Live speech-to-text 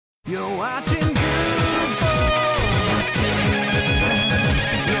You're watching Guude. You're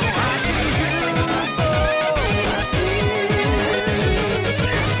watching Guude.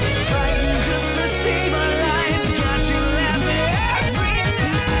 Trying just to save our lives, got you laughing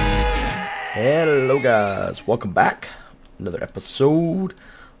every night. Hello guys, welcome back. Another episode on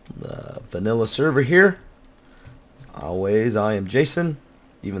the vanilla server here. As always, I am Jason,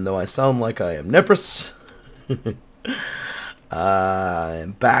 even though I sound like I am Nepris. I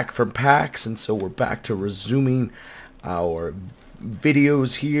am back from PAX, and so we're back to resuming our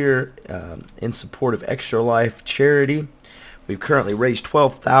videos here in support of Extra Life charity. We've currently raised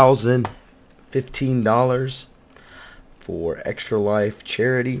 $12,015 for Extra Life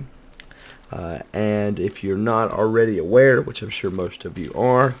charity. And if you're not already aware, which I'm sure most of you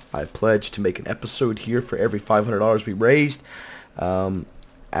are, I pledged to make an episode here for every $500 we raised.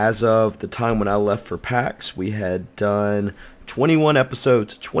 As of the time when I left for PAX, we had done 21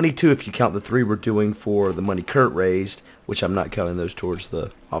 episodes, 22 if you count the 3 we're doing for the money Kurt raised, which I'm not counting those towards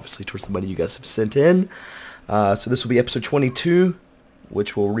the money you guys have sent in. So this will be episode 22,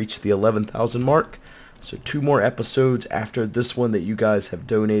 which will reach the 11,000 mark. So 2 more episodes after this one that you guys have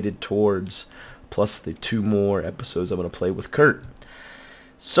donated towards, plus the 2 more episodes I'm going to play with Kurt.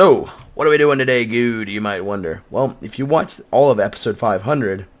 So, what are we doing today, Guude, you might wonder. Well, if you watched all of episode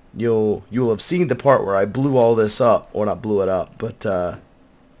 500, you'll have seen the part where I blew all this up, or not blew it up, but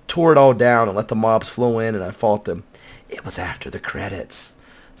tore it all down and let the mobs flow in and I fought them. It was after the credits.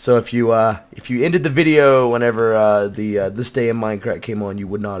 So if you ended the video whenever This Day in Mindcrack came on, you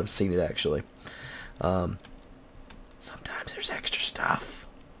would not have seen it actually. Sometimes there's extra stuff.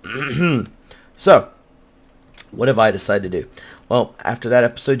 So, what have I decided to do? Well, after that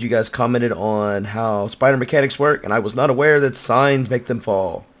episode, you guys commented on how spider mechanics work, and I was not aware that signs make them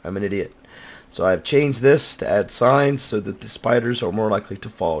fall. I'm an idiot. So I've changed this to add signs so that the spiders are more likely to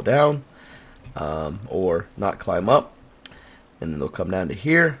fall down or not climb up. And then they'll come down to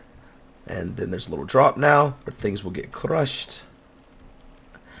here, and then there's a little drop now where things will get crushed.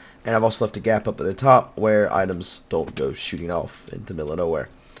 And I've also left a gap up at the top where items don't go shooting off into the middle of nowhere.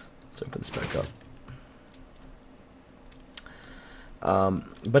 Let's open this back up.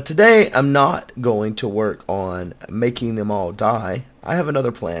 But today I'm not going to work on making them all die. I have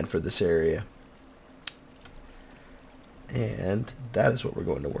another plan for this area. And that is what we're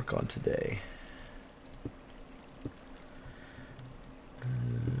going to work on today.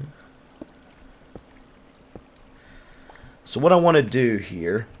 So what I want to do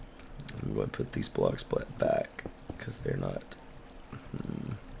here, I'm going to put these blocks back because they're not.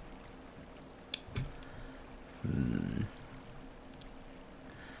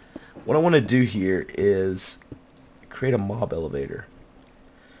 What I want to do here is create a mob elevator.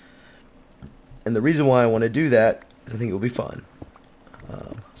 And the reason why I want to do that is I think it will be fun.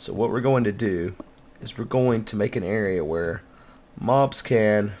 So what we're going to do is we're going to make an area where mobs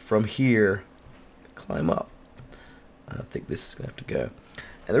can, from here, climb up. I think this is going to have to go.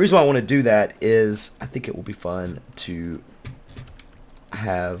 And the reason why I want to do that is I think it will be fun to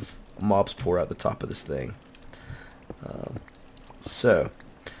have mobs pour out the top of this thing.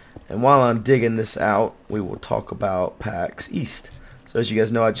 And while I'm digging this out, we will talk about PAX East. So as you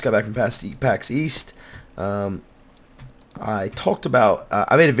guys know, I just got back from PAX East. I talked about,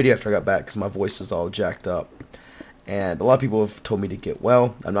 I made a video after I got back because my voice is all jacked up. And a lot of people have told me to get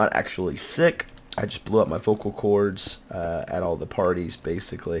well. I'm not actually sick. I just blew up my vocal cords at all the parties,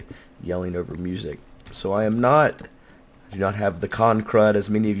 basically, yelling over music. So I do not have the con crud, as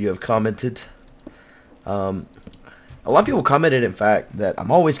many of you have commented. A lot of people commented, in fact, that I'm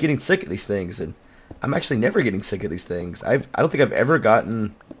always getting sick at these things, and I'm actually never getting sick at these things. I don't think I've ever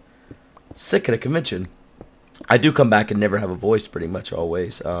gotten sick at a convention. I do come back and never have a voice, pretty much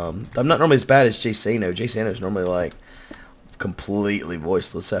always. I'm not normally as bad as Jay Sano. Jay Sano's normally like completely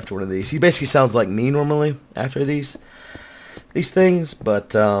voiceless after one of these. He basically sounds like me normally after these things,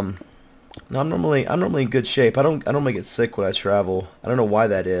 but no, I'm normally in good shape. I don't normally get sick when I travel. I don't know why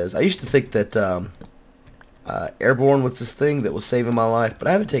that is. I used to think that airborne was this thing that was saving my life, but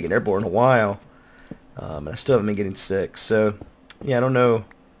I haven't taken airborne in a while, and I still haven't been getting sick. So yeah, I don't know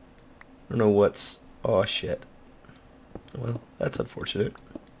what's. Oh shit. Well, that's unfortunate.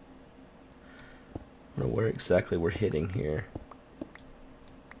 I don't know where exactly we're hitting here.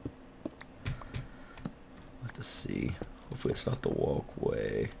 I'll have to see. Hopefully it's not the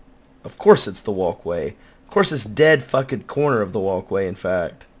walkway. Of course it's the walkway. Of course it's dead fucking corner of the walkway, in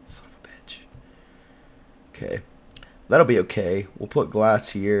fact. Son of a bitch. Okay. That'll be okay. We'll put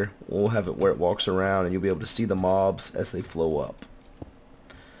glass here. We'll have it where it walks around and you'll be able to see the mobs as they flow up.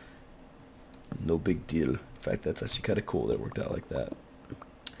 No big deal. In fact, that's actually kind of cool that it worked out like that.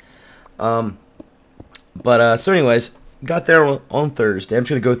 So anyways, got there on Thursday. I'm just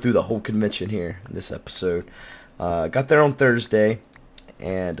going to go through the whole convention here in this episode. Got there on Thursday,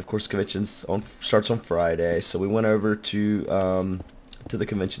 and of course, convention starts on Friday. So we went over to the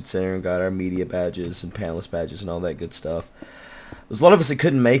convention center and got our media badges and panelist badges and all that good stuff. There's a lot of us that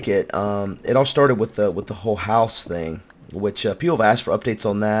couldn't make it. It all started with the whole house thing, which people have asked for updates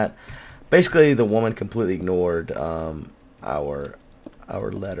on that. Basically, the woman completely ignored our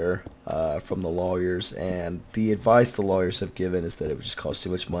letter from the lawyers, and the advice the lawyers have given is that it would just cost too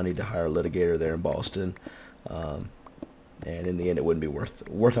much money to hire a litigator there in Boston, and in the end, it wouldn't be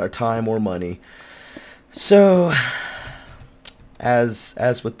worth our time or money. So,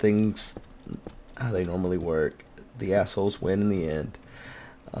 as with things how they normally work, the assholes win in the end.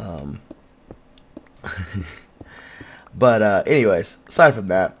 Anyways, aside from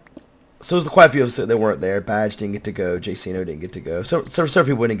that, so there's quite a few of us that weren't there. Badge didn't get to go. JCNO didn't get to go. So several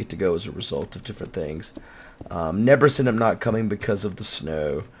people didn't get to go as a result of different things. Nebris ended up not coming because of the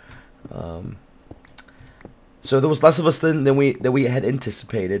snow. So there was less of us than we had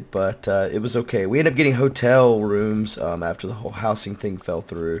anticipated, but it was okay. We ended up getting hotel rooms after the whole housing thing fell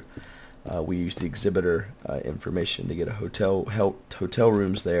through. We used the exhibitor information to get a hotel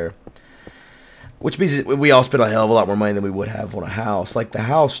rooms there, which means we all spent a hell of a lot more money than we would have on a house. Like, the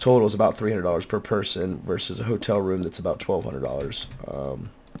house total is about $300 per person versus a hotel room that's about $1,200,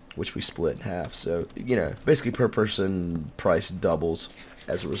 which we split in half. So, you know, basically per person price doubles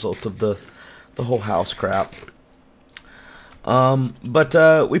as a result of the whole house crap.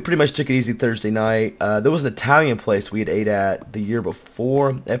 We pretty much took it easy Thursday night. There was an Italian place we had ate at the year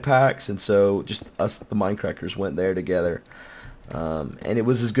before at PAX, and so just us, the Mindcrackers, went there together. And it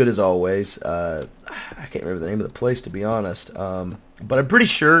was as good as always. I can't remember the name of the place, to be honest. But I'm pretty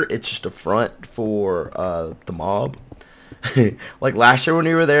sure it's just a front for the mob. Like last year when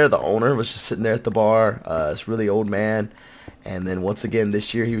we were there, the owner was just sitting there at the bar. This really old man. And then once again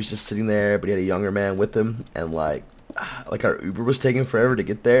this year he was just sitting there, but he had a younger man with him. And like our Uber was taking forever to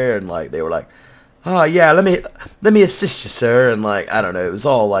get there. And like they were like, "Oh yeah, let me assist you, sir." And like, I don't know, it was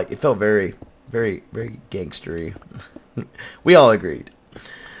all like, it felt very, very, very gangstery. We all agreed.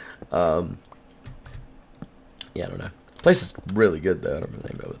 Yeah, I don't know. The place is really good, though. I don't remember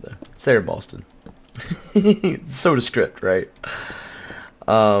the name of it, though. It's there in Boston. It's so descript, right?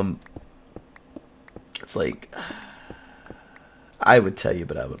 It's like, I would tell you,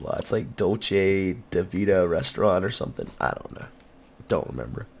 but I would lie. It's like Dolce Da Vita restaurant or something. I don't know. Don't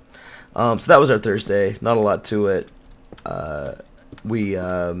remember. So that was our Thursday. Not a lot to it. We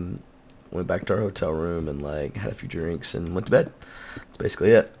went back to our hotel room and like had a few drinks and went to bed. That's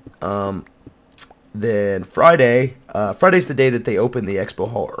basically it. Then Friday, Friday's the day that they open the expo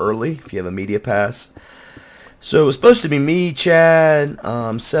hall early if you have a media pass. So it was supposed to be me, Chad,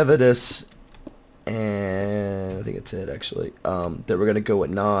 Sevidus, and I think that's it actually. That we're gonna go at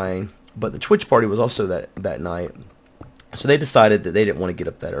 9, but the Twitch party was also that night. So they decided that they didn't want to get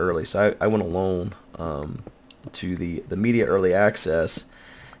up that early. So I went alone to the media early access.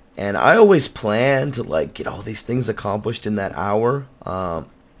 And I always plan to like get all these things accomplished in that hour.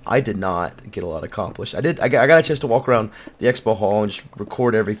 I did not get a lot accomplished. I got a chance to walk around the expo hall and just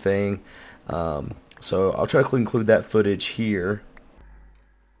record everything. So I'll try to include that footage here.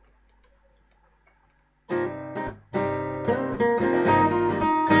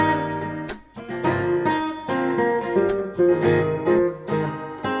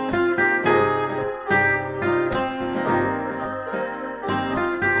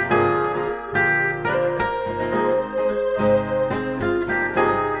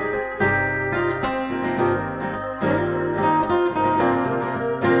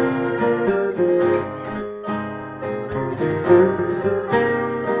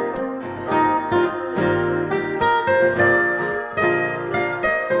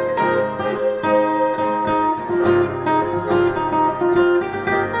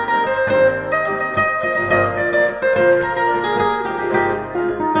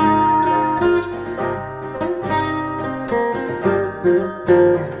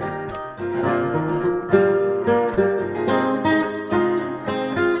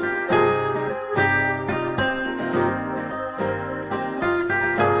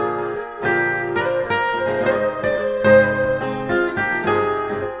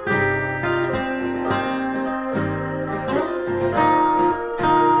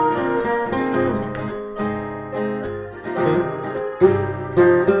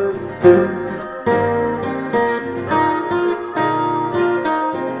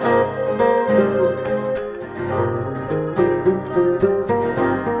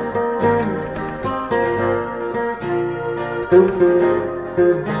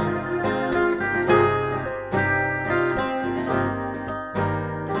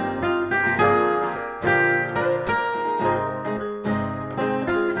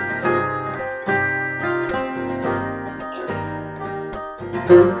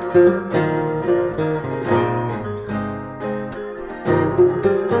 Hope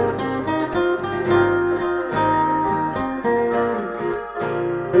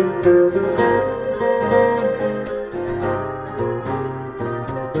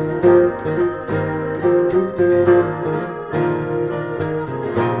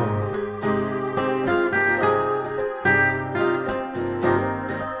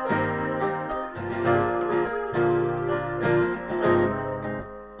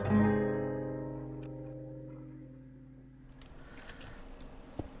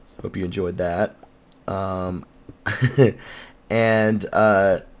you enjoyed that. And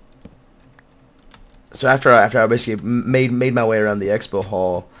so after I basically made my way around the expo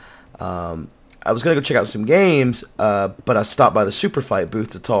hall, I was gonna go check out some games, but I stopped by the Super Fight booth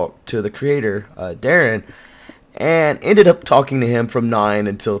to talk to the creator, Darren, and ended up talking to him from 9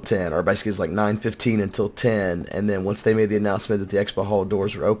 until 10, or basically it's like 9:15 until 10. And then once they made the announcement that the expo hall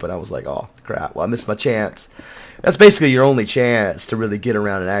doors were open, I was like, oh crap, well I missed my chance. That's basically your only chance to really get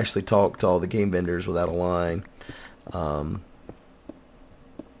around and actually talk to all the game vendors without a line.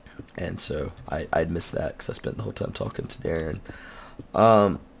 And so I'd missed that because I spent the whole time talking to Darren.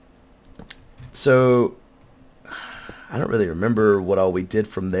 So I don't really remember what all we did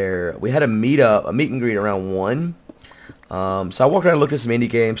from there. We had a meet and greet around 1. So I walked around and looked at some indie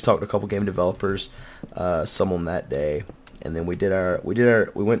games, talked to a couple game developers, some on that day, and then we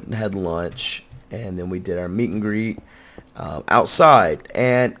went and had lunch, and then we did our meet and greet outside,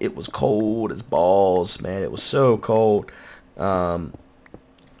 and it was cold as balls, man. It was so cold. I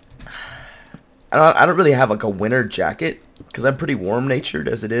don't really have like a winter jacket because I'm pretty warm natured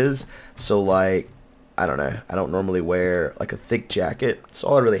as it is. So like, I don't know. I don't normally wear like a thick jacket. So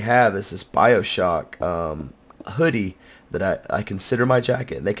all I really have is this BioShock hoodie that I consider my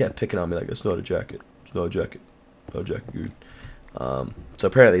jacket. And they kept picking on me like, it's not a jacket. It's not a jacket. Not a jacket, dude. So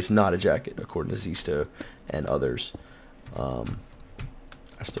apparently it's not a jacket according to Zisto and others. I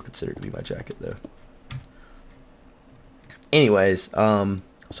still consider it to be my jacket though. Anyways,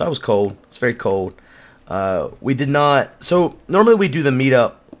 so I was cold. It's very cold. We did not. So normally we do the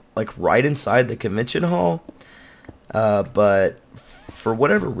meetup like right inside the convention hall, but for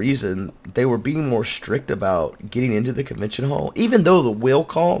whatever reason they were being more strict about getting into the convention hall, even though the will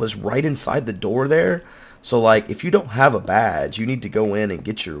call is right inside the door there. So like if you don't have a badge, you need to go in and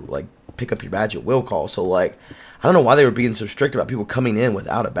get your pick up your badge at will call. So like I don't know why they were being so strict about people coming in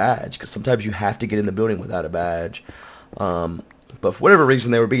without a badge, because sometimes you have to get in the building without a badge. But for whatever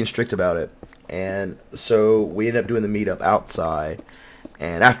reason, they were being strict about it. And so we ended up doing the meetup outside.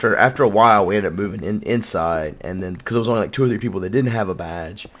 And after a while, we ended up moving inside. And then, because there was only like 2 or 3 people that didn't have a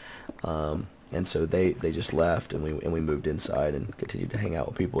badge. And so they just left, and we moved inside and continued to hang out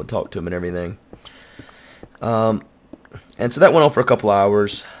with people and talk to them and everything. And so that went on for a couple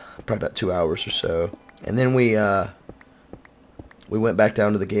hours, probably about 2 hours or so. And then we went back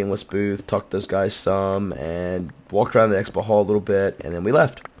down to the Gameless booth, talked to those guys some, and walked around the expo hall a little bit, and then we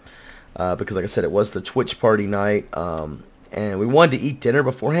left. Because like I said, it was the Twitch party night, and we wanted to eat dinner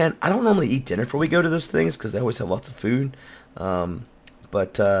beforehand. I don't normally eat dinner before we go to those things, because they always have lots of food.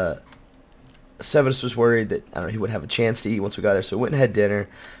 But Severus was worried that, I don't know, he wouldn't have a chance to eat once we got there, so we went and had dinner.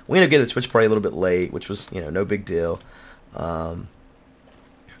 We ended up getting the Twitch party a little bit late, which was, no big deal. Alright,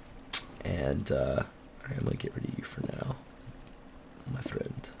 I'm going to get rid of you for now, my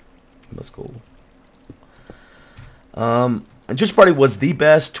friend. Let's go. And Twitch party was the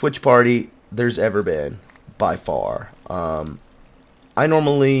best Twitch party there's ever been, by far. I'm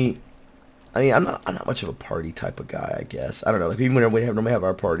not much of a party type of guy, I guess. I don't know. Like even when we normally have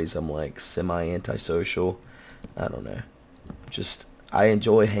our parties, I'm like semi-antisocial. I don't know. Just I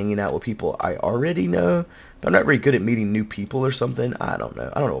enjoy hanging out with people I already know, but I'm not very good at meeting new people or something. I don't know.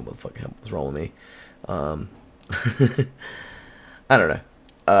 I don't know what the fuck was wrong with me. I don't know.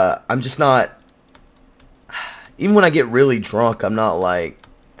 I'm just not. Even when I get really drunk, I'm not like,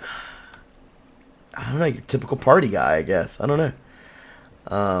 I don't know, your typical party guy, I guess. I don't know.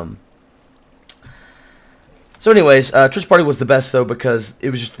 So anyways, Twitch party was the best though, because it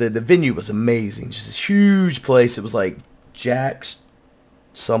was just the venue was amazing. Just this huge place. It was like Jack's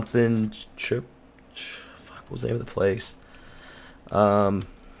something trip. Fuck, what was the name of the place?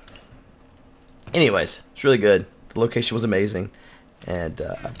 Anyways, it's really good. The location was amazing, and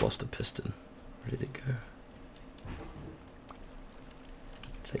I've lost a piston. Where did it go?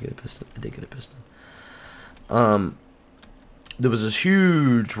 Did I get a piston? I did get a piston. There was this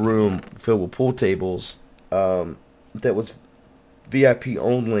huge room filled with pool tables that was VIP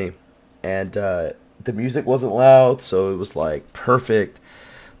only, and the music wasn't loud, so it was like perfect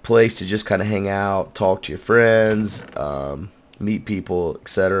place to just kind of hang out, talk to your friends, meet people,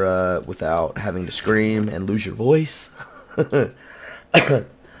 etc., without having to scream and lose your voice.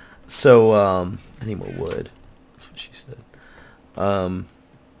 So, I need more wood. That's what she said. So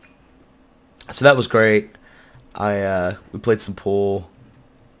that was great. We played some pool.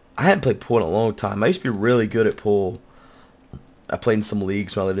 I hadn't played pool in a long time. I used to be really good at pool. I played in some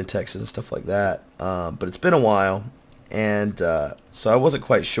leagues when I lived in Texas and stuff like that. But it's been a while. And so I wasn't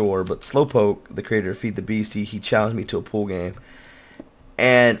quite sure. But Slowpoke, the creator of Feed the Beast, he challenged me to a pool game.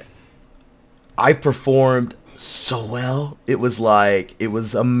 And I performed so well. It was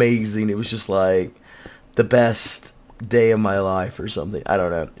amazing. It was just like the best day of my life or something. I don't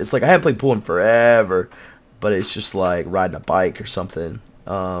know. It's like I haven't played pool in forever, but it's just like riding a bike or something.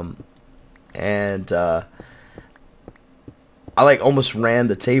 I like almost ran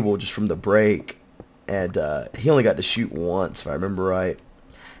the table just from the break, and he only got to shoot once if I remember right.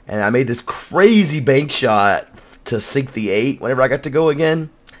 And I made this crazy bank shot to sink the 8 whenever I got to go again.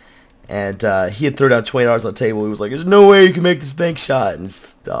 And he had thrown down $20 on the table. He was like, "There's no way you can make this bank shot." And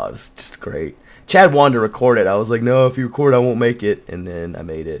it was just great. Chad wanted to record it. I was like, "No, if you record, I won't make it." And then I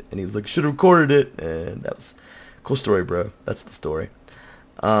made it. And he was like, "Should have recorded it." And that was a cool story, bro. That's the story.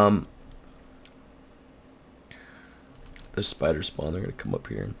 Those spiders spawn. They're going to come up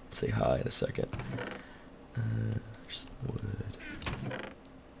here and say hi in a second. There's some wood.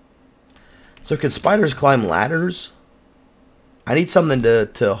 So can spiders climb ladders? I need something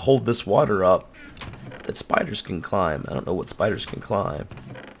to hold this water up that spiders can climb. I don't know what spiders can climb.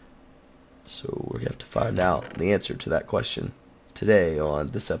 So we're going to have to find out the answer to that question today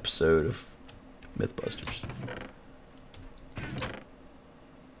on this episode of Mythbusters.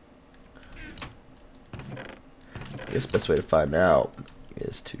 I guess the best way to find out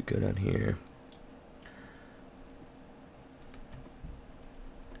is to go down here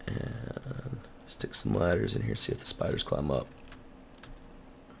and stick some ladders in here, see if the spiders climb up.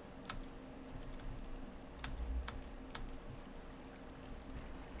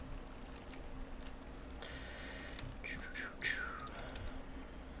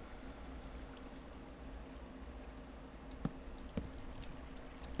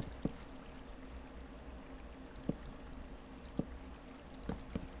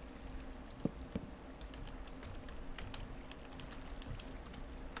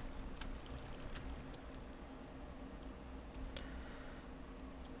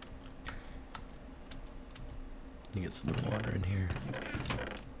 Let me get some water in here.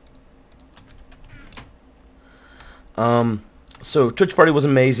 So Twitch party was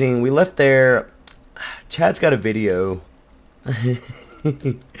amazing. We left there. Chad's got a video. So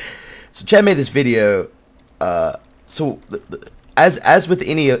Chad made this video. As with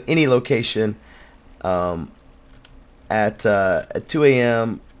any location, at 2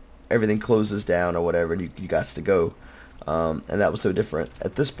 a.m. everything closes down or whatever, and you got to go. And that was so different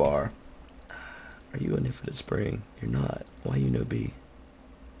at this bar. Are you an Infinite Spring? You're not. Why you no B?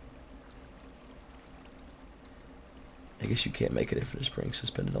 I guess you can't make an Infinite Spring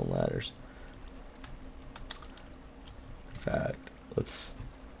suspended on ladders. In fact, give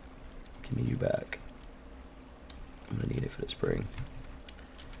me you back. I'm gonna need Infinite Spring.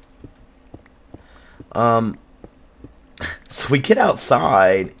 So we get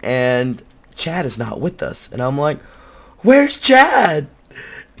outside and Chad is not with us, and I'm like, "Where's Chad?"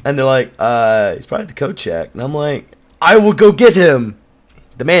 And they're like, he's probably at the coat check. And I'm like, "I will go get him."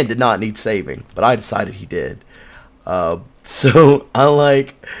 The man did not need saving, but I decided he did. So I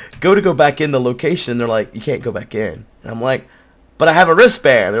like go back in the location. They're like, "You can't go back in." And I'm like, "But I have a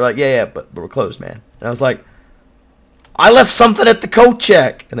wristband." They're like, yeah, but we're closed, man. And I was like, "I left something at the coat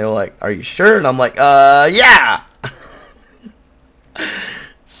check." And they were like, "Are you sure?" And I'm like, yeah.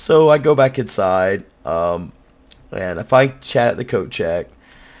 So I go back inside, and I find Chad at the coat check.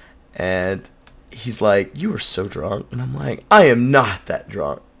 And he's like, "You were so drunk." And I'm like, "I am not that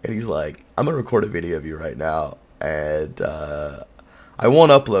drunk." And he's like, "I'm going to record a video of you right now. And I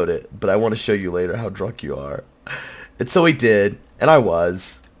won't upload it, but I want to show you later how drunk you are." And so he did. And I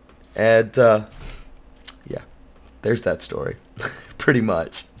was. And yeah, there's that story. Pretty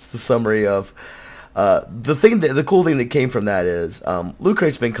much. It's the summary of the cool thing that came from that is Loot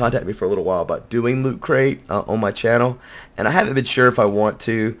Crate's been contacting me for a little while about doing Loot Crate on my channel. And I haven't been sure if I want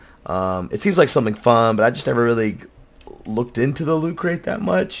to. It seems like something fun, but I just never really looked into the Loot Crate that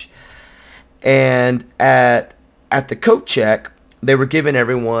much. And at the coat check, they were giving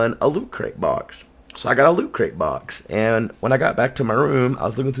everyone a Loot Crate box. So I got a Loot Crate box. And when I got back to my room, I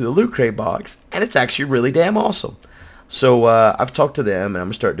was looking through the Loot Crate box, and it's actually really damn awesome. So I've talked to them, and I'm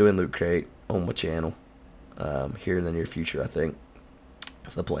going to start doing Loot Crate on my channel here in the near future, I think.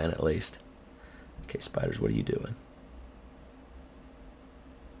 That's the plan, at least. Okay, spiders, what are you doing?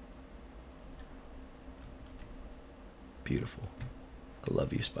 Beautiful. I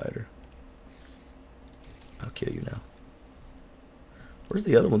love you, spider. I'll kill you now. Where's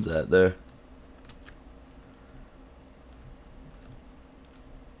the other ones at, though?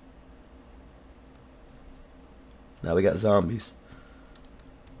 Now we got zombies.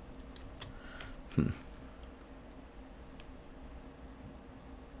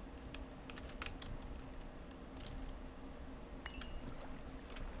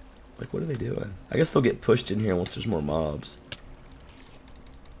 Like, what are they doing? I guess they'll get pushed in here once there's more mobs.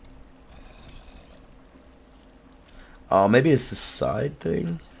 Oh, maybe it's the side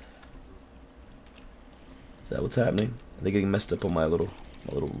thing? Is that what's happening? Are they getting messed up on my little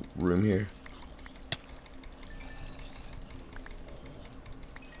room here?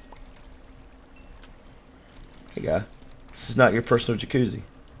 Hey guy, this is not your personal jacuzzi.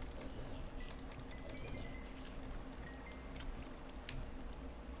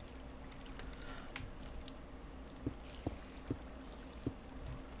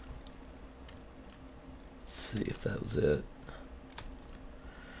 Let's see if that was it.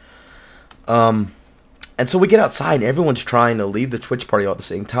 And so we get outside and everyone's trying to leave the Twitch party all at the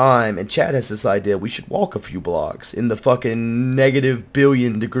same time, and Chad has this idea we should walk a few blocks in the fucking negative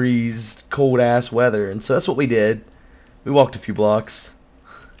billion degrees cold ass weather. And so that's what we did. We walked a few blocks,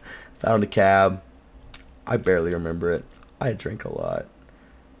 found a cab. I barely remember it. I had drank a lot.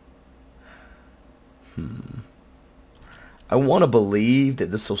 I want to believe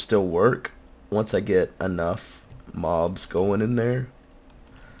that this will still work once I get enough mobs going in there.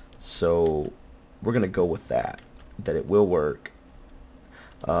 So we're going to go with that it will work.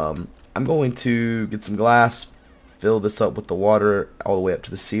 I'm going to get some glass, fill this up with the water all the way up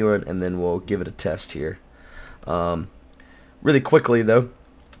to the ceiling, and then we'll give it a test here. Really quickly though,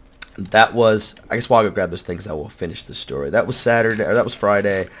 that was, I guess while I go grab those things I will finish the story. That was Saturday, or that was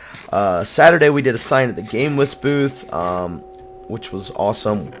Friday. Saturday we did a sign at the Game List booth, which was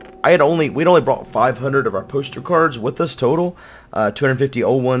awesome. We'd only brought 500 of our poster cards with us total, 250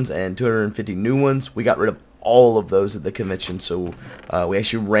 old ones and 250 new ones. We got rid of all of those at the convention, so we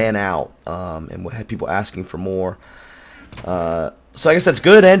actually ran out, and we had people asking for more. So I guess that's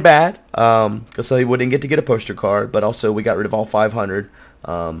good and bad, because some people didn't get to get a poster card, but also we got rid of all 500.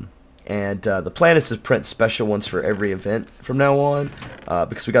 And the plan is to print special ones for every event from now on,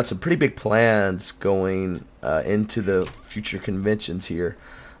 because we got some pretty big plans going into the future conventions here.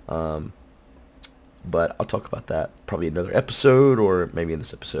 But I'll talk about that probably in another episode, or maybe in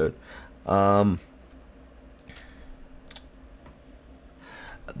this episode.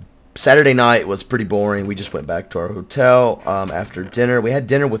 Saturday night was pretty boring. We just went back to our hotel after dinner. We had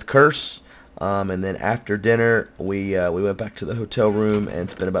dinner with Curse, and then after dinner we went back to the hotel room and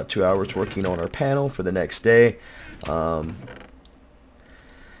spent about 2 hours working on our panel for the next day. And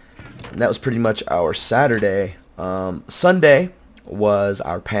that was pretty much our Saturday. Sunday was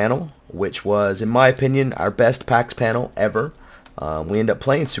our panel, which was, in my opinion, our best PAX panel ever. We ended up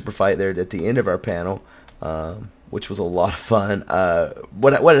playing Super Fight there at the end of our panel, which was a lot of fun.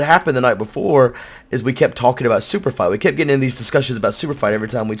 What had happened the night before is we kept talking about Super Fight. We kept getting in these discussions about Super Fight every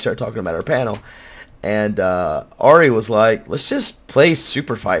time we'd start talking about our panel. And Ari was like, let's just play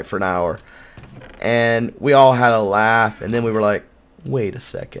Super Fight for an hour. And we all had a laugh, and then we were like, wait a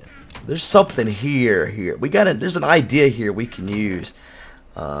second. There's something here. There's an idea here we can use.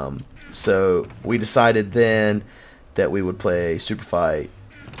 So we decided then that we would play Super Fight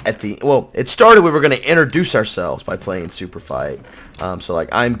it started, we were going to introduce ourselves by playing Super Fight. So like,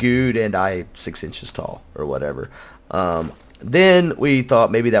 I'm Guude and I'm 6 inches tall, or whatever. Then we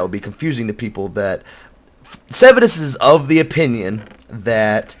thought maybe that would be confusing to people. That Sevidus is of the opinion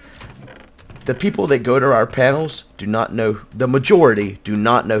that the people that go to our panels do not know, the majority do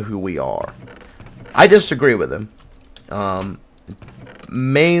not know who we are. I disagree with him.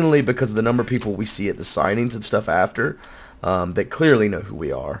 Mainly because of the number of people we see at the signings and stuff after, that clearly know who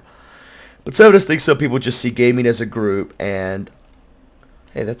we are. But Sevidus thinks some people just see gaming as a group, and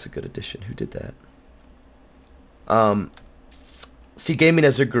hey, that's a good addition. Who did that? See gaming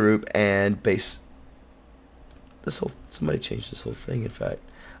as a group and somebody changed this whole thing, in fact.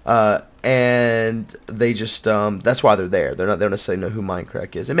 And they just, that's why they're there. They don't necessarily know who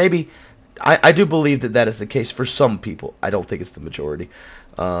Mindcrack is. And maybe, I do believe that is the case for some people. I don't think it's the majority.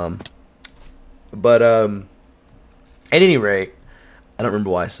 At any rate, I don't remember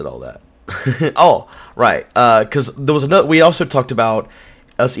why I said all that. Oh, right. Because there was another. We also talked about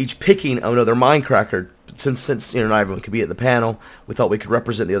us each picking another Mindcracker. Since not everyone could be at the panel, we thought we could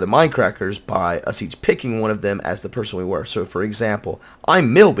represent the other Mindcrackers by us each picking one of them as the person we were. So, for example,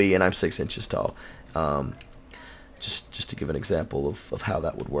 I'm Milby and I'm 6 inches tall. Just to give an example of how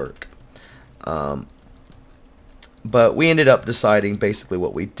that would work. But we ended up deciding basically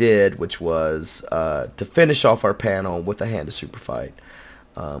what we did, which was to finish off our panel with a hand to super fight,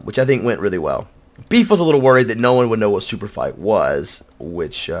 which I think went really well. Beef was a little worried that no one would know what super fight was,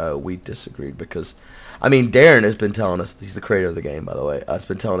 which we disagreed because, I mean, Darren has been telling us, he's the creator of the game, by the way, has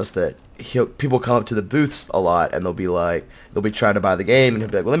been telling us that people come up to the booths a lot and they'll be trying to buy the game and he'll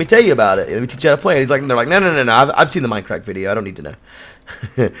be like, well, let me tell you about it. Let me teach you how to play it. They're like, no, I've seen the Mindcrack video. I don't need to know.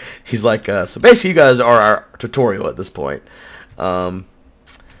 He's like, so basically you guys are our tutorial at this point. Alright.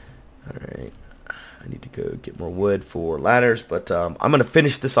 I need to go get more wood for ladders, but I'm going to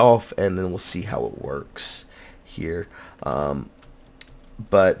finish this off and then we'll see how it works here.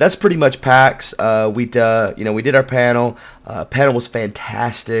 But that's pretty much PAX. We did our panel. Panel was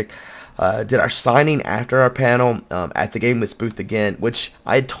fantastic. Did our signing after our panel at the Game List booth again, which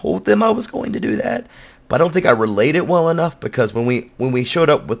I told them I was going to do that. But I don't think I relayed it well enough because when we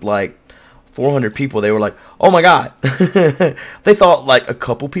showed up with like 400 people, they were like, oh my god. They thought like a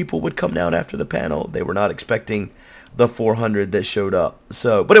couple people would come down after the panel. They were not expecting the 400 that showed up.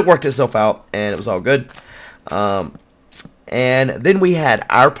 So, but it worked itself out and it was all good. And then we had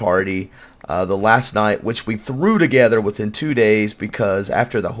our party the last night, which we threw together within 2 days because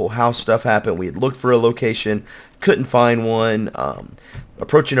after the whole house stuff happened, we had looked for a location, couldn't find one.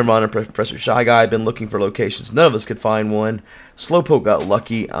 Approaching Nirvana, Professor Shy Guy had been looking for locations. None of us could find one. Slowpoke got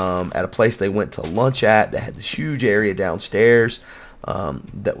lucky at a place they went to lunch at that had this huge area downstairs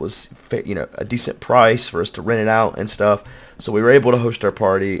that was a decent price for us to rent it out and stuff. So we were able to host our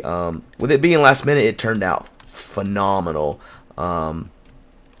party. With it being last minute, it turned out phenomenal. And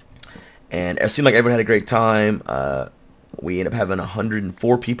it seemed like everyone had a great time. We ended up having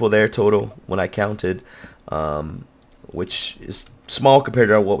 104 people there total when I counted, which is small compared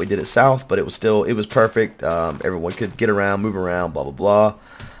to what we did at South, but it was perfect. Everyone could get around, move around, blah blah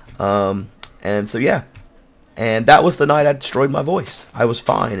blah. And so yeah, and that was the night I destroyed my voice. I was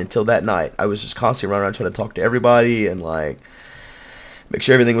fine until that night. I was just constantly running around trying to talk to everybody and like make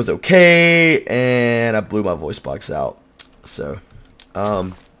sure everything was okay, and I blew my voice box out. So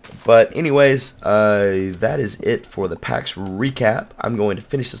but anyways, that is it for the PAX recap. I'm going to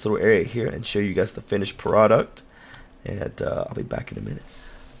finish this little area here and show you guys the finished product. And I'll be back in a minute.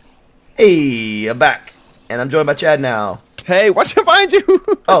 Hey, I'm back. And I'm joined by Chad now. Hey, watch it behind you!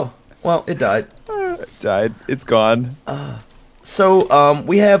 Oh, well, it died. It died. It's gone. So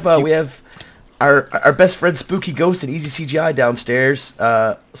we have our best friend Spooky Ghost and Easy CGI downstairs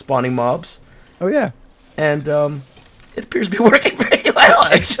spawning mobs. Oh, yeah. And it appears to be working pretty well,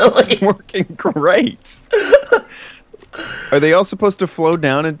 actually. It's working great. Are they all supposed to flow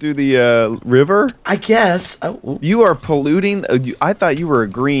down into the river? I guess. You are polluting. I thought you were a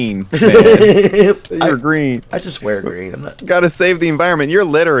green man. You were green. I just wear green. I'm not. Gotta save the environment. You're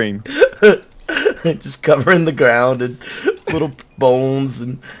littering. Just covering the ground and little bones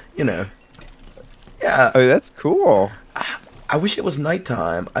and yeah. Oh, that's cool. I wish it was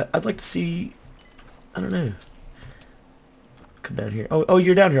nighttime. I'd like to see. I don't know. Come down here. Oh,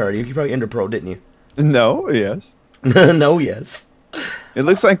 you're down here already. You probably Ender Pearl, didn't you? No. Yes. No. Yes. It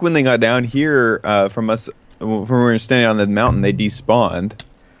looks like when they got down here from us, when we were standing on the mountain, they despawned.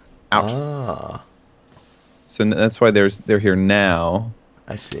 Ouch. Ah. So that's why they're here now.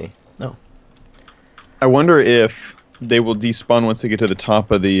 I see. No. I wonder if they will despawn once they get to the top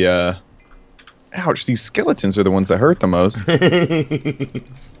of the. Ouch! These skeletons are the ones that hurt the most.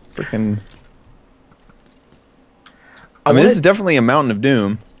 Freaking. I mean, this is definitely a mountain of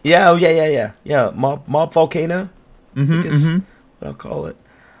doom. Yeah. Oh, yeah. Mob volcano. Mm-hmm. What I'll call it.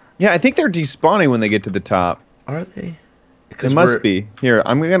 Yeah, I think they're despawning when they get to the top. Are they? It must be. Here,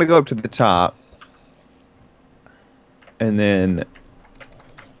 I'm gonna go up to the top, and then.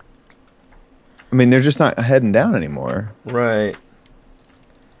 I mean, they're just not heading down anymore. Right.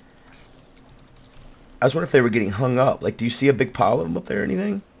 I was wondering if they were getting hung up. Like, do you see a big pile of them up there or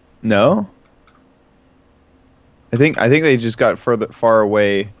anything? No. I think they just got far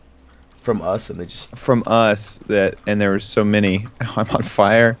away from us, and they just and there were so many. Oh, I'm on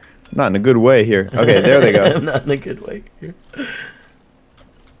fire. I'm not in a good way here. Okay, there they go. I'm not in a good way here.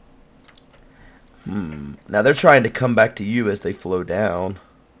 Now they're trying to come back to you as they flow down.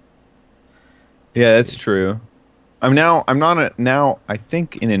 Yeah, that's true. I'm not I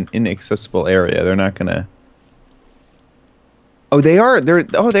think in an inaccessible area. They're not gonna. Oh, they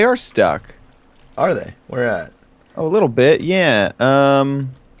are stuck. Are they? Where at? Oh, a little bit, yeah.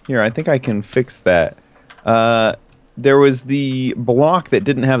 Here, I think I can fix that. There was the block that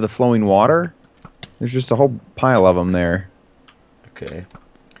didn't have the flowing water. There's just a whole pile of them there. Okay.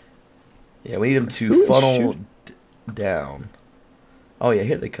 Yeah, we need them to funnel down. Oh, yeah,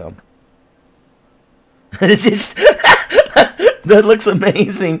 here they come. It's just that looks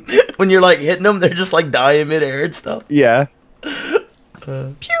amazing when you're like hitting them. They're just like dying midair and stuff. Yeah.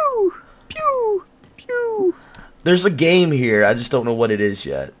 Pew! Pew! Pew! There's a game here. I just don't know what it is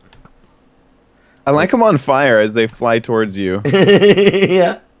yet. I like them on fire as they fly towards you.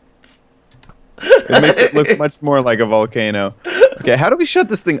 Yeah. It makes it look much more like a volcano. Okay, how do we shut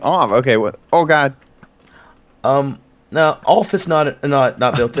this thing off? Okay, what? Oh God. No, off is not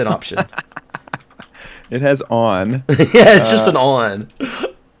built-in option. It has on. Yeah, it's just an on.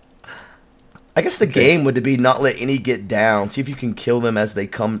 I guess the game would be not let any get down. See if you can kill them as they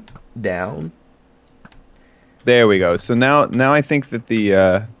come down. There we go. So now I think that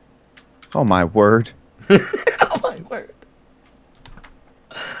the oh my word. Oh my word.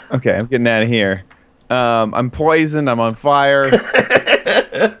 Okay, I'm getting out of here. I'm poisoned, I'm on fire.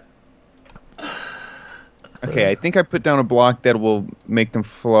 Okay, I think I put down a block that will make them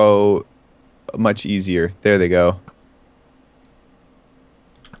flow much easier. There they go.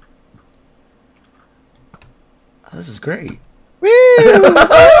 Oh, this is great. Woo!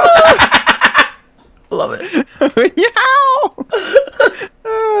 Love it. Yow!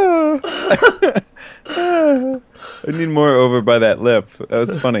 I need more over by that lip. That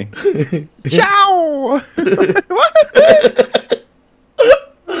was funny. Ciao! What?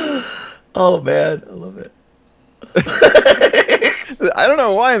 Oh man, I love it. I don't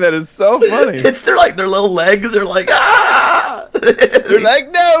know why that is so funny. It's their little legs are like ah. They're like,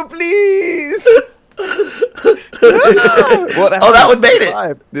 no, please. Well, that one made it.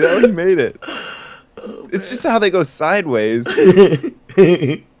 That one made it. It's just how they go sideways.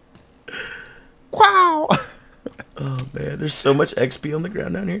 Wow. Oh man, there's so much XP on the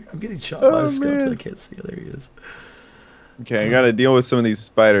ground down here. I'm getting shot by a skeleton. Man. I can't see. Oh, there he is. Okay, I gotta deal with some of these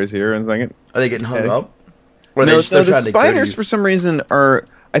spiders here in a second. Are they getting hung up? Or are No, they still the trying to go to spiders you? for some reason are.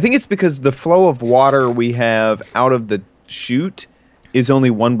 I think it's because the flow of water we have out of the chute is only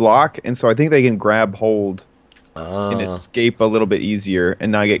one block, and so I think they can grab hold and escape a little bit easier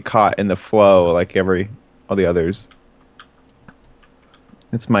and not get caught in the flow like all the others.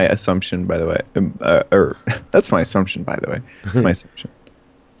 That's my assumption, by the way. That's my assumption, by the way. That's my assumption.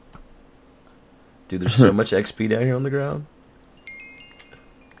 Dude, there's so much XP down here on the ground.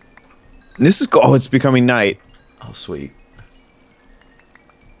 This is oh, it's becoming night. Oh, sweet.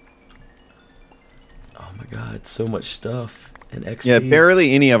 Oh my god, so much stuff and XP. Yeah,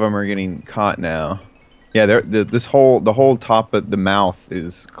 barely any of them are getting caught now. Yeah, the whole top of the mouth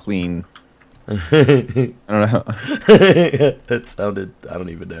is clean. I don't know. That sounded, I don't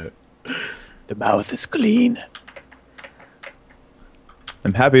even know. The mouth is clean.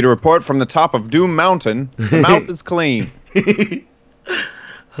 I'm happy to report from the top of Doom Mountain, the mouth is clean.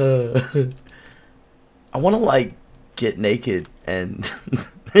 I want to like get naked and.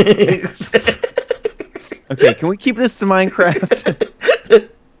 Okay, can we keep this to Minecraft?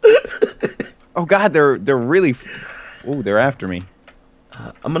 Oh God, they're really. Oh, they're after me.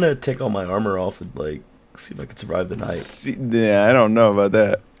 I'm gonna take all my armor off and like see if I can survive the night. Yeah, I don't know about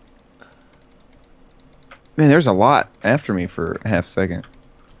that. Man, there's a lot after me for a half second.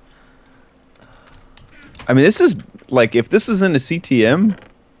 I mean, this is like if this was in a CTM,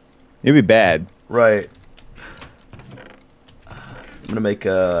 it'd be bad. Right. I'm gonna make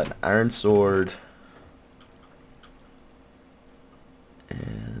an iron sword,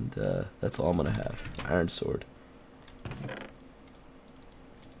 and that's all I'm gonna have. Iron sword.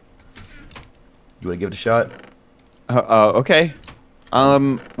 You wanna give it a shot? Okay.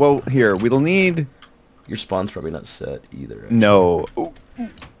 Well, here we'll need. Your spawn's probably not set either. Actually. No. Yeah,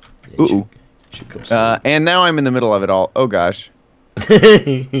 you should come soon. And now I'm in the middle of it all. Oh gosh.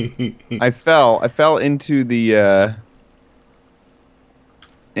 I fell into the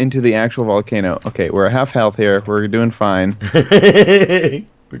actual volcano. Okay, we're at half health here. We're doing fine. We're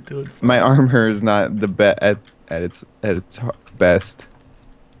doing fine. My armor is not the at its best.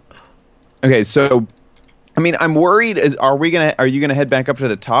 Okay, so I mean, I'm worried. Are you gonna head back up to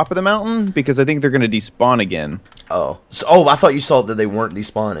the top of the mountain because I think they're gonna despawn again. Oh, so, I thought you saw that they weren't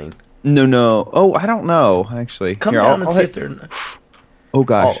despawning. No. Oh, I don't know actually. Come Here, down I'll and see head- if they're. Oh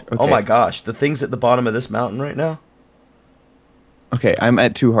gosh. Oh, Okay. oh my gosh, the things at the bottom of this mountain right now. Okay, I'm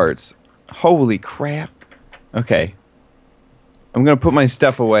at 2 hearts. Holy crap. Okay. I'm gonna put my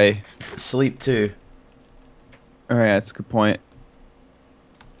stuff away. Sleep too. Alright, that's a good point.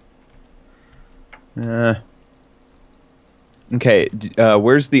 Okay,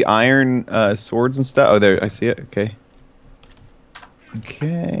 where's the iron swords and stuff? Oh, there, I see it. Okay.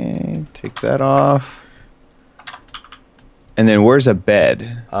 Okay, take that off. And then where's a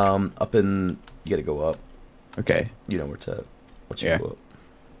bed? Up in. You gotta go up. Okay. You know where to. What you Yeah. go up.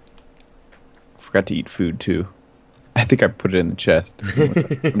 Forgot to eat food too. I think I put it in the chest.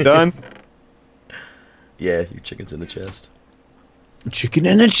 I'm done. Yeah, your chicken's in the chest. Chicken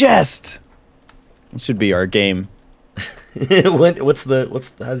in the chest. It should be our game. What's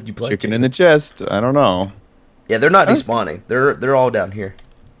the how did you play? Chicken in the chest. I don't know. Yeah, they're not despawning. They're all down here.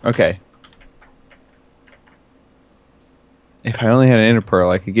 Okay. If I only had an ender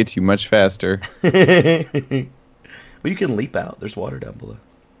pearl, I could get you much faster. Well, you can leap out. There's water down below.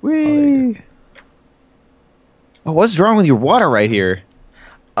 Whee! Oh, what's wrong with your water right here?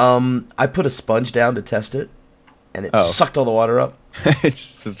 I put a sponge down to test it, and it sucked all the water up.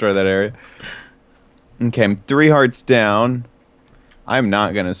 Just destroy that area. Okay, I'm 3 hearts down. I'm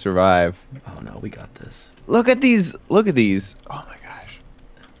not gonna survive. Oh no, we got this. Look at these. Look at these. Oh my gosh.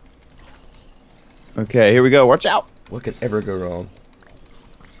 Okay, here we go. Watch out. What could ever go wrong?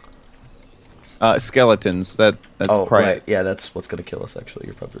 Skeletons. That's oh, probably. right. Yeah, that's what's gonna kill us. Actually,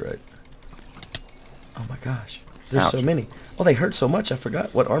 you're probably right. Oh my gosh, there's so many. Oh, they hurt so much. I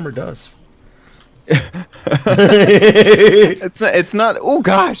forgot what armor does. It's not. Oh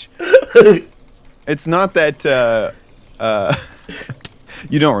gosh. It's not that.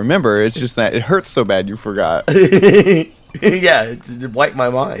 You don't remember. It's just that it hurts so bad you forgot. Yeah, it wiped my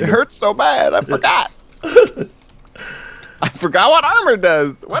mind. It hurts so bad I forgot. I forgot what armor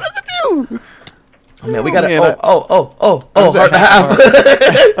does. What does it do? Oh man, we got it. Man, Oh, heart.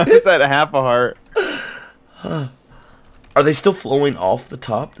 heart. Is that a half a heart? Are they still flowing off the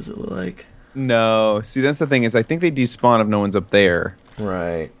top? Does it look like? No. See, that's the thing is, I think they despawn if no one's up there.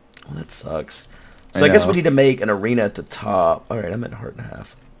 Right. Well, that sucks. So I guess we need to make an arena at the top. All right, I'm at a heart and a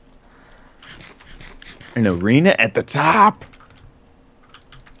half. An arena at the top.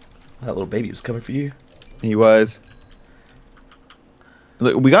 That little baby was coming for you. He was.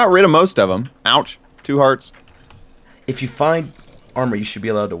 Look, we got rid of most of them. Ouch. 2 hearts. If you find armor, you should be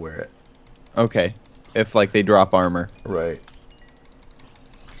allowed to wear it. Okay. If, like, they drop armor. Right.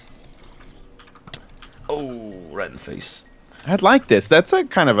 Oh, right in the face. I'd like this. That's a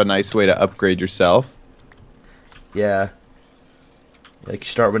kind of a nice way to upgrade yourself. Yeah. Like, you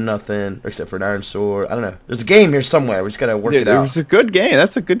start with nothing, except for an iron sword. I don't know. There's a game here somewhere. We just gotta work it out. It's a good game.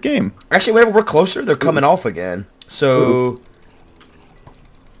 That's a good game. Actually, whenever we're closer, they're coming off again. So...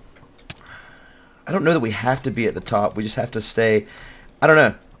 I don't know that we have to be at the top. We just have to stay... I don't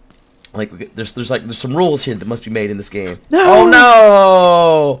know. Like, there's some rules here that must be made in this game. No! Oh,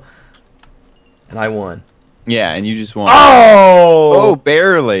 no! And I won. Yeah, and you just won. Oh! Oh,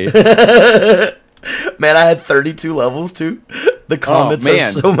 barely. Man, I had 32 levels, too. The comments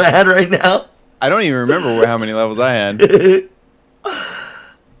are so mad right now. I don't even remember how many levels I had.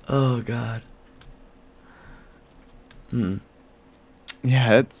 Oh, God.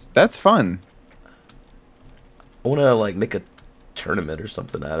 Yeah, that's fun. I want to, like, make a tournament or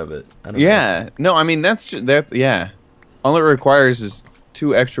something out of it. I don't Yeah. No, I mean, that's yeah. All it requires is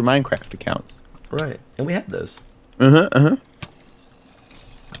 2 extra Minecraft accounts. Right. And we have those. Okay,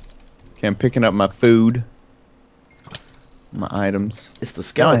 I'm picking up my food. My items. It's the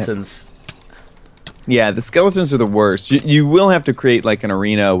skeletons. Yeah, the skeletons are the worst. You will have to create, like, an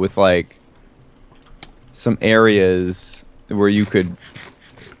arena with, like, some areas where you could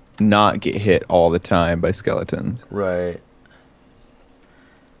not get hit all the time by skeletons. Right.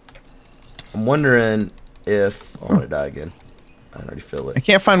 I'm wondering if... Oh, I'm going to die again. I already feel it. I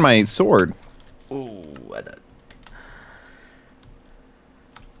can't find my sword. Ooh, I died.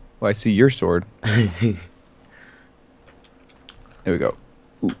 Oh, I see your sword. There we go.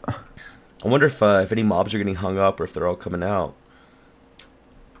 Ooh. I wonder if any mobs are getting hung up or if they're all coming out.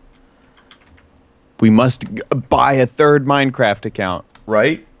 We must buy a 3rd Minecraft account.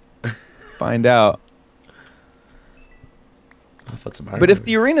 Right? Find out. I thought some But if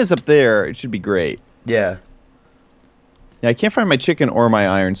the arena's up there, it should be great. Yeah. Yeah, I can't find my chicken or my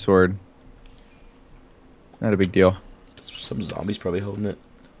iron sword. Not a big deal. Some zombies probably holding it.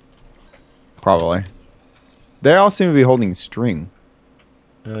 Probably. They all seem to be holding string.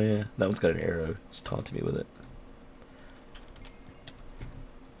 Oh, yeah. That one's got an arrow. It's taunting me with it.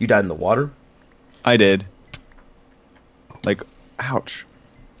 You died in the water? I did. Like, ouch.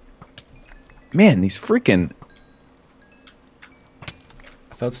 Man, these freaking...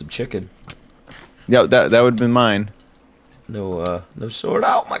 I found some chicken. Yeah, that would have been mine. No sword.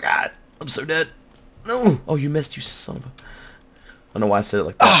 Oh, my God. I'm so dead. No. Oh, you missed, you son of a... I don't know why I said it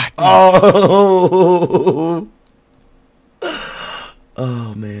like that. Oh!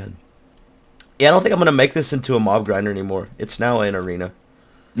 Oh, man. Yeah, I don't think I'm going to make this into a mob grinder anymore. It's now an arena.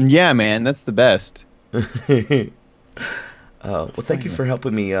 Yeah, man, that's the best. Well, thank you for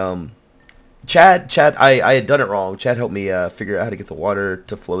helping me Chad, I had done it wrong. Chad helped me figure out how to get the water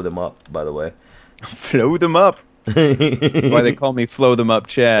to flow them up, by the way. Flow them up. That's why they call me Flow Them Up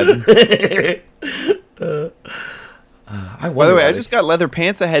Chad. By the way, I just got leather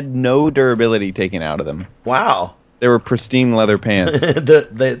pants that had no durability taken out of them. Wow. They were pristine leather pants.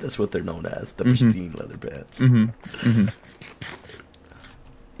 That's what they're known as, the pristine leather pants.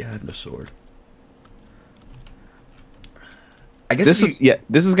 Yeah, I have no sword. I guess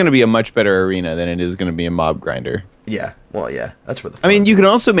this is going to be a much better arena than it is going to be a mob grinder. Yeah, well, yeah, that's where the. I mean, you can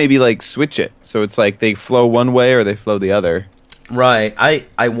also maybe like switch it, so it's like they flow one way or they flow the other. Right.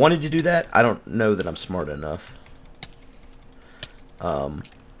 I wanted to do that. I don't know that I'm smart enough.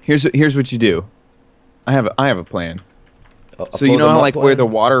 Here's what you do. I have a plan. So flow you know them how up like plan? where the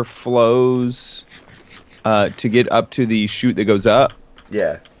water flows to get up to the chute that goes up?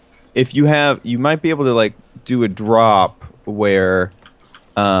 Yeah. If you have, you might be able to like do a drop where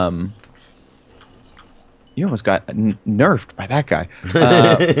you almost got nerfed by that guy.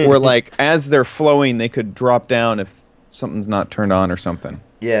 Where like as they're flowing, they could drop down if something's not turned on or something.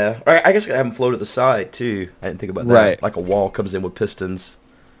 Yeah. Or I guess I could have them flow to the side too. I didn't think about that. Right. Like a wall comes in with pistons,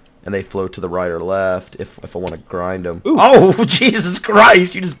 and they flow to the right or left if I want to grind them. Ooh. Oh, Jesus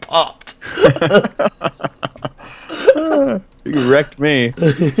Christ! You just popped. You wrecked me.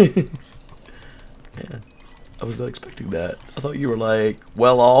 Yeah. I was not expecting that. I thought you were like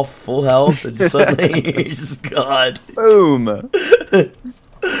well off, full health, and suddenly you just God. Boom.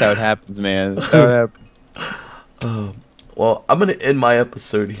 That's how it happens, man. That's how it happens. Well, I'm gonna end my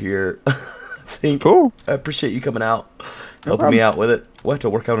episode here. Cool. I appreciate you coming out, No helping me problem. out with it. We'll have to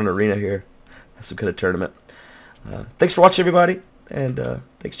work out an arena here, have some kind of tournament. Thanks for watching, everybody, and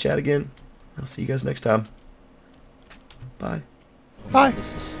thanks, Chad, again. I'll see you guys next time. Bye. Bye.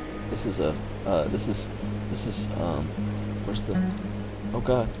 This is where's the, oh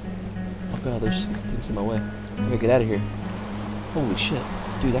god, there's things in my way. I gotta get out of here. Holy shit,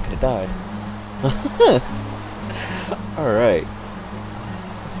 dude, I could have died. Alright,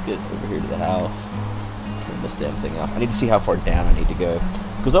 let's get over here to the house, turn this damn thing off. I need to see how far down I need to go,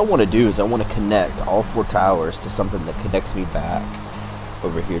 because what I want to do is I want to connect all 4 towers to something that connects me back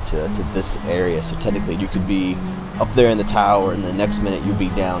over here to this area. So technically you could be up there in the tower and the next minute you'd be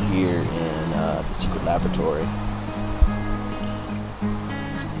down here in the secret laboratory.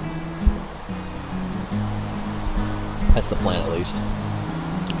 That's the plan, at least.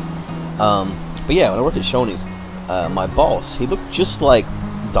 But yeah, when I worked at Shoney's, my boss, he looked just like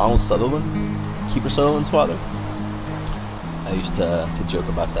Donald Sutherland, Kiefer Sutherland's father. I used to joke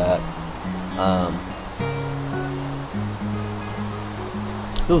about that.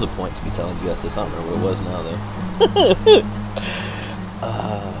 There was a point to be telling you guys this. I don't remember what it was now, though.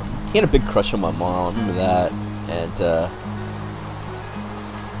 He had a big crush on my mom. I remember that. And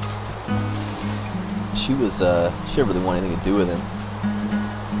she didn't really want anything to do with him.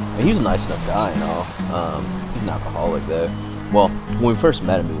 I mean, he was a nice enough guy and all. He's an alcoholic, though. Well, when we first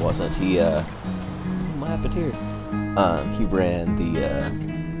met him, he wasn't. What happened here? He ran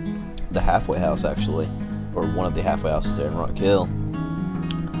the halfway house, actually, or one of the halfway houses there in Rock Hill.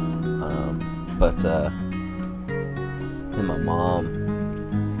 But him and my mom,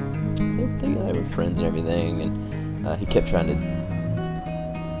 they were friends and everything, and he kept trying to.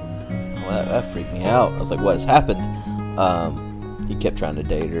 Well, that freaked me out. I was like, "What has happened?" He kept trying to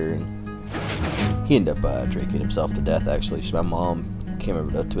date her, and he ended up drinking himself to death. Actually, my mom came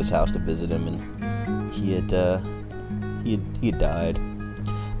over to his house to visit him, and he had died.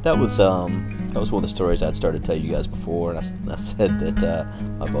 That was one of the stories I'd started to tell you guys before, and I said that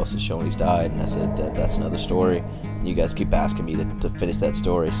my boss is showing he's died, and I said that's another story, and you guys keep asking me to finish that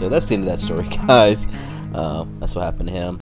story. So that's the end of that story, guys. That's what happened to him.